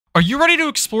Are you ready to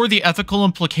explore the ethical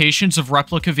implications of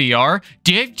Replika VR?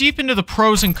 Dive deep into the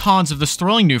pros and cons of this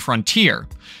thrilling new frontier.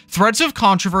 Threads of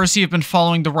controversy have been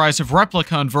following the rise of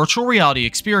Replika and virtual reality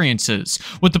experiences,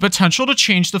 with the potential to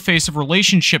change the face of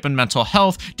relationship and mental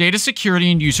health, data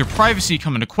security, and user privacy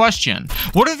come into question.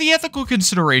 What are the ethical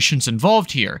considerations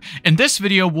involved here? In this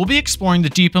video, we'll be exploring the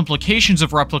deep implications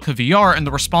of Replika VR and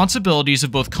the responsibilities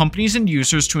of both companies and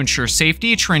users to ensure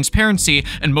safety, transparency,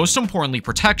 and most importantly,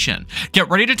 protection. Get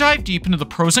ready to dive deep into the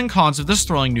pros and cons of this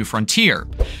thrilling new frontier.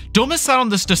 Don't miss out on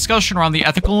this discussion around the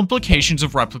ethical implications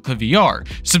of Replika VR.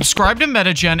 Subscribe to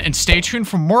MetaGen and stay tuned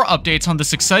for more updates on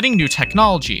this exciting new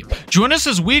technology. Join us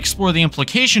as we explore the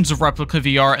implications of Replika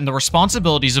VR and the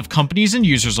responsibilities of companies and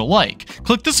users alike.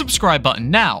 Click the subscribe button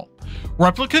now.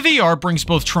 Replika VR brings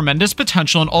both tremendous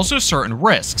potential and also certain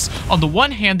risks. On the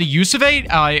one hand, the use of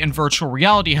AI and virtual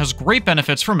reality has great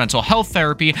benefits for mental health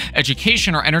therapy,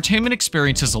 education, or entertainment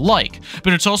experiences alike,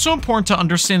 but it's also important to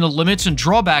understand the limits and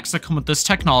drawbacks that come with this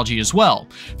technology as well.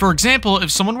 For example, if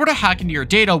someone were to hack into your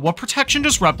data, what protection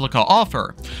does Replika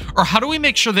offer? Or how do we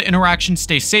make sure that interactions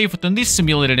stay safe within these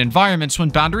simulated environments when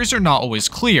boundaries are not always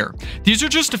clear? These are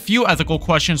just a few ethical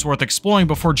questions worth exploring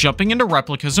before jumping into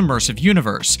Replika's immersive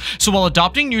universe. So while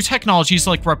adopting new technologies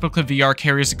like Replika VR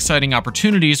carries exciting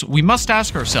opportunities, we must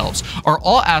ask ourselves, are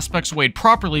all aspects weighed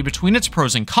properly between its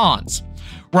pros and cons?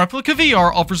 Replika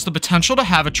VR offers the potential to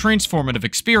have a transformative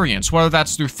experience, whether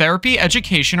that's through therapy,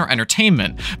 education, or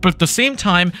entertainment, but at the same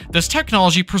time, this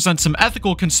technology presents some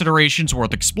ethical considerations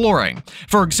worth exploring.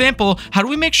 For example, how do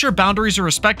we make sure boundaries are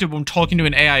respected when talking to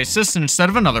an AI assistant instead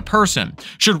of another person?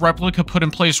 Should Replika put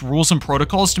in place rules and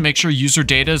protocols to make sure user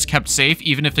data is kept safe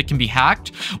even if it can be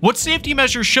hacked? What safety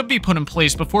measures should be put in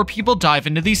place before people dive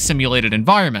into these simulated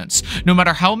environments? No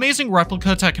matter how amazing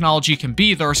Replika technology can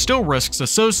be, there are still risks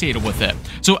associated with it.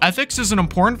 So ethics is an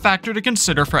important factor to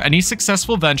consider for any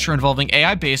successful venture involving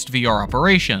AI-based VR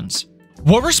operations.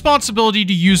 What responsibility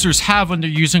do users have when they're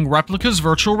using Replika's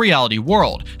virtual reality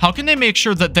world? How can they make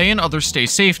sure that they and others stay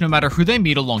safe no matter who they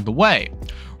meet along the way?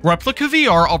 Replika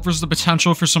VR offers the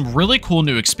potential for some really cool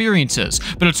new experiences,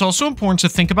 but it's also important to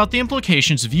think about the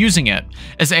implications of using it.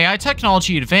 As AI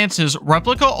technology advances,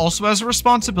 Replika also has a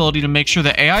responsibility to make sure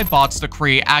that AI bots that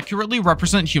create accurately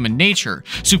represent human nature,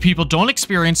 so people don't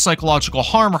experience psychological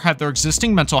harm or have their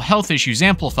existing mental health issues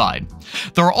amplified.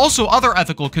 There are also other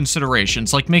ethical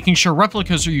considerations, like making sure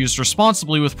replicas are used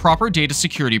responsibly with proper data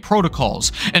security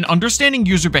protocols, and understanding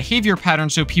user behavior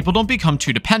patterns so people don't become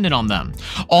too dependent on them.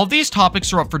 All of these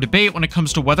topics are up for debate when it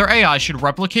comes to whether AI should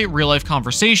replicate real-life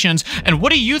conversations, and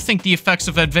what do you think the effects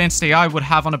of advanced AI would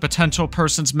have on a potential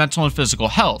person's mental and physical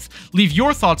health? Leave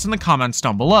your thoughts in the comments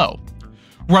down below.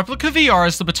 Replika VR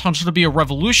has the potential to be a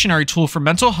revolutionary tool for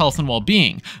mental health and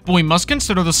well-being, but we must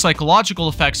consider the psychological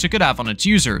effects it could have on its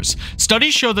users.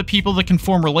 Studies show that people that can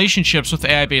form relationships with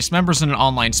AI-based members in an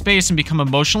online space and become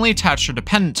emotionally attached or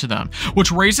dependent to them,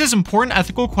 which raises important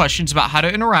ethical questions about how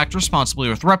to interact responsibly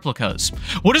with replicas.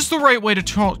 What is the right way to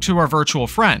talk to our virtual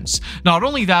friends? Not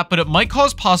only that, but it might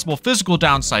cause possible physical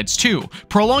downsides too.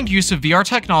 Prolonged use of VR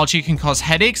technology can cause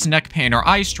headaches, neck pain, or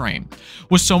eye strain.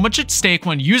 With so much at stake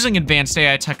when using advanced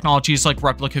AI technologies like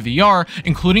Replika VR,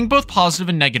 including both positive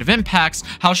and negative impacts,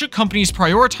 how should companies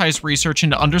prioritize research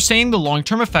into understanding the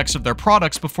long-term effects of their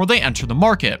products before they enter the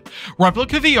market?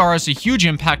 Replika VR has a huge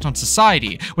impact on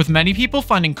society, with many people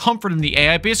finding comfort in the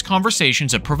AI-based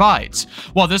conversations it provides.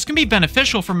 While this can be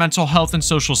beneficial for mental health and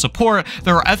social support,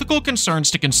 there are ethical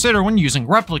concerns to consider when using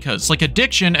replicas, like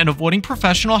addiction and avoiding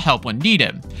professional help when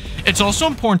needed. It's also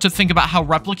important to think about how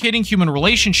replicating human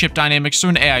relationship dynamics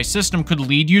through an AI system could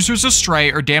lead users astray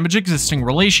or damage existing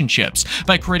relationships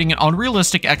by creating an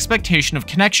unrealistic expectation of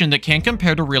connection that can't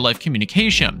compare to real-life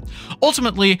communication.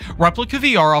 Ultimately, Replika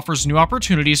VR offers new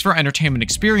opportunities for entertainment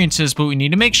experiences, but we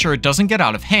need to make sure it doesn't get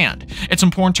out of hand. It's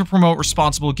important to promote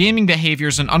responsible gaming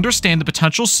behaviors and understand the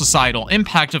potential societal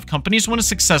impact of companies want to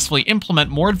successfully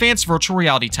implement more advanced virtual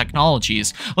reality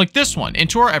technologies, like this one,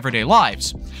 into our everyday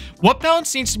lives. What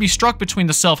balance needs to be struck between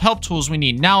the self-help tools we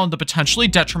need now and the potentially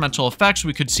detrimental effects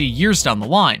we could see years down the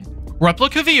line?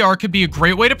 Replika VR could be a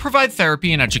great way to provide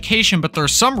therapy and education, but there are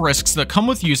some risks that come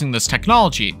with using this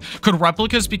technology. Could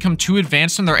replicas become too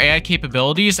advanced in their AI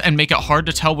capabilities and make it hard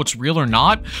to tell what's real or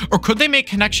not? Or could they make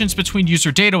connections between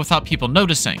user data without people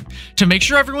noticing? To make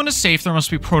sure everyone is safe, there must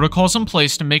be protocols in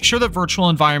place to make sure that virtual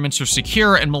environments are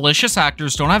secure and malicious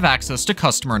actors don't have access to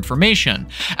customer information.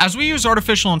 As we use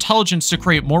artificial intelligence to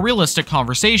create more realistic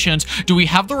conversations, do we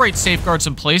have the right safeguards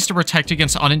in place to protect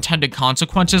against unintended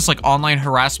consequences like online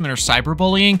harassment or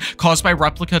cyberbullying caused by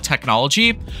Replika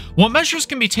technology? What measures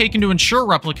can be taken to ensure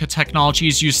Replika technology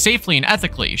is used safely and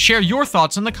ethically? Share your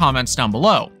thoughts in the comments down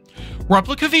below.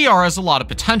 Replika VR has a lot of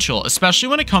potential, especially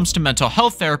when it comes to mental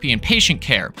health therapy and patient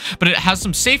care, but it has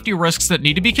some safety risks that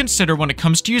need to be considered when it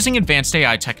comes to using advanced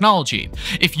AI technology.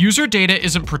 If user data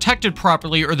isn't protected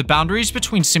properly or the boundaries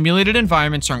between simulated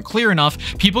environments aren't clear enough,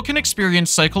 people can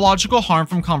experience psychological harm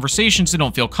from conversations they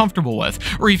don't feel comfortable with,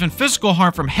 or even physical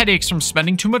harm from headaches from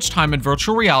spending too much time in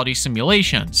virtual reality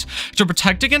simulations. To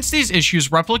protect against these issues,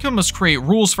 Replika must create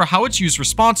rules for how it's used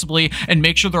responsibly and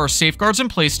make sure there are safeguards in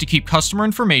place to keep customer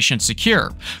information secure.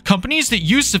 Companies that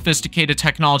use sophisticated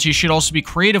technology should also be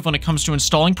creative when it comes to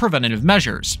installing preventative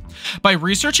measures. By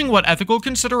researching what ethical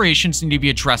considerations need to be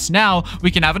addressed now, we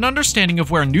can have an understanding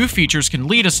of where new features can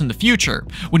lead us in the future.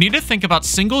 We need to think about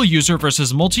single-user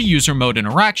versus multi-user mode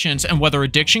interactions and whether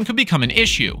addiction could become an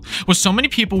issue. With so many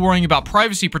people worrying about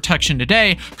privacy protection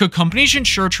today, could companies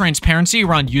ensure transparency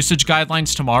around usage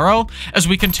guidelines tomorrow? As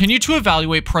we continue to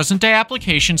evaluate present-day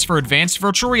applications for advanced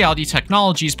virtual reality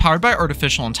technologies powered by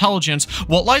artificial intelligence,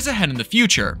 what lies ahead in the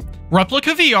future?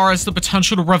 Replika VR has the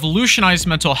potential to revolutionize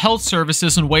mental health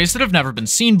services in ways that have never been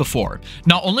seen before.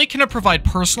 Not only can it provide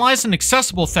personalized and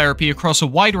accessible therapy across a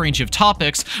wide range of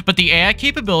topics, but the AI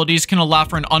capabilities can allow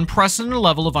for an unprecedented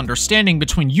level of understanding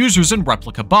between users and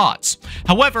Replika bots.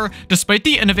 However, despite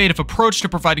the innovative approach to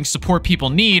providing support people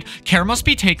need, care must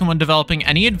be taken when developing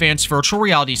any advanced virtual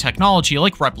reality technology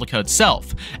like Replika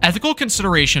itself. Ethical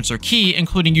considerations are key,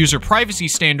 including user privacy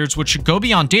standards which should go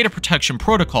beyond data protection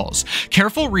protocols.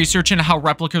 Careful research into how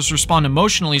replicas respond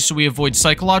emotionally so we avoid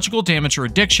psychological damage or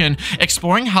addiction,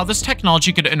 exploring how this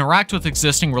technology could interact with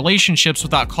existing relationships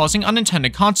without causing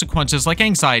unintended consequences like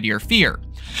anxiety or fear.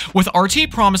 With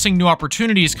RT promising new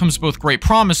opportunities comes both great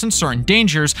promise and certain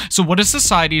dangers, so what is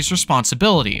society's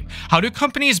responsibility? How do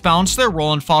companies balance their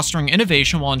role in fostering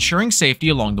innovation while ensuring safety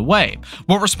along the way?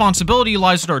 What responsibility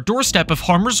lies at our doorstep if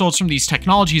harm results from these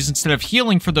technologies instead of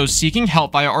healing for those seeking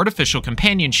help via artificial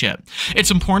companionship?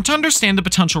 It's important to understand the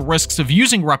potential risks of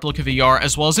using Replika VR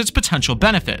as well as its potential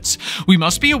benefits. We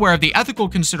must be aware of the ethical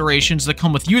considerations that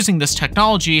come with using this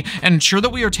technology and ensure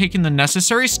that we are taking the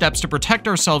necessary steps to protect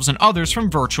ourselves and others from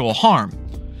virtual harm.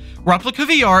 Replika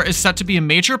VR is set to be a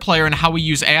major player in how we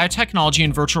use AI technology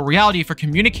and virtual reality for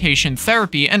communication,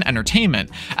 therapy, and entertainment.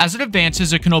 As it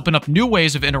advances, it can open up new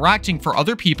ways of interacting for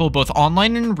other people both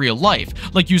online and in real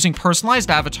life, like using personalized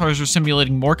avatars or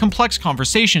simulating more complex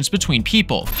conversations between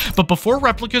people. But before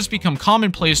replicas become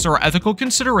commonplace, there are ethical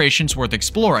considerations worth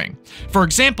exploring. For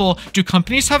example, do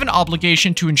companies have an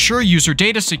obligation to ensure user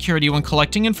data security when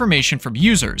collecting information from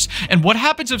users? And what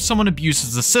happens if someone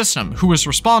abuses the system? Who is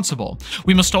responsible?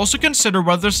 We must also consider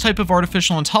whether this type of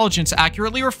artificial intelligence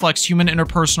accurately reflects human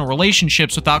interpersonal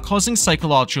relationships without causing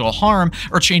psychological harm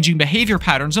or changing behavior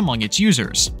patterns among its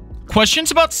users.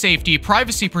 Questions about safety,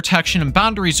 privacy protection, and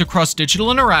boundaries across digital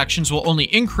interactions will only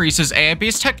increase as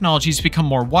AI-based technologies become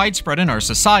more widespread in our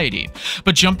society.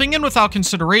 But jumping in without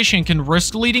consideration can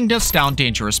risk leading us down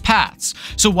dangerous paths.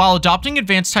 So while adopting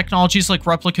advanced technologies like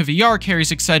Replika VR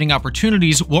carries exciting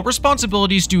opportunities, what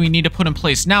responsibilities do we need to put in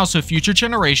place now so future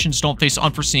generations don't face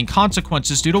unforeseen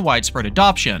consequences due to widespread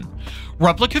adoption?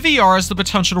 Replika VR has the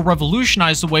potential to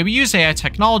revolutionize the way we use AI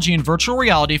technology and virtual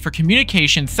reality for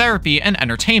communication, therapy, and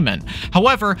entertainment.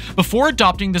 However, before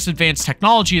adopting this advanced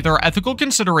technology, there are ethical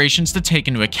considerations to take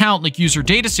into account, like user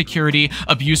data security,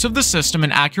 abuse of the system,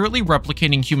 and accurately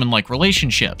replicating human-like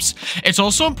relationships. It's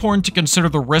also important to consider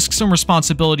the risks and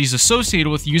responsibilities associated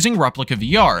with using Replika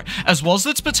VR, as well as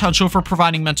its potential for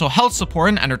providing mental health support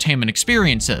and entertainment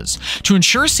experiences. To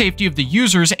ensure safety of the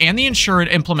users and the ensured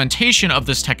implementation of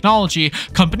this technology,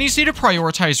 companies need to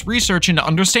prioritize research into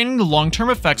understanding the long-term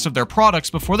effects of their products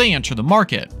before they enter the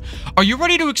market. Are you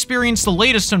ready to experience the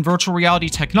latest in virtual reality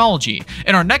technology?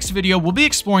 In our next video, we'll be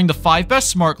exploring the 5 best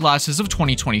smart glasses of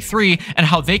 2023 and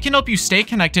how they can help you stay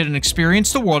connected and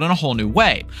experience the world in a whole new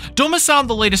way. Don't miss out on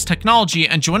the latest technology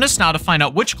and join us now to find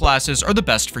out which glasses are the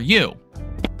best for you.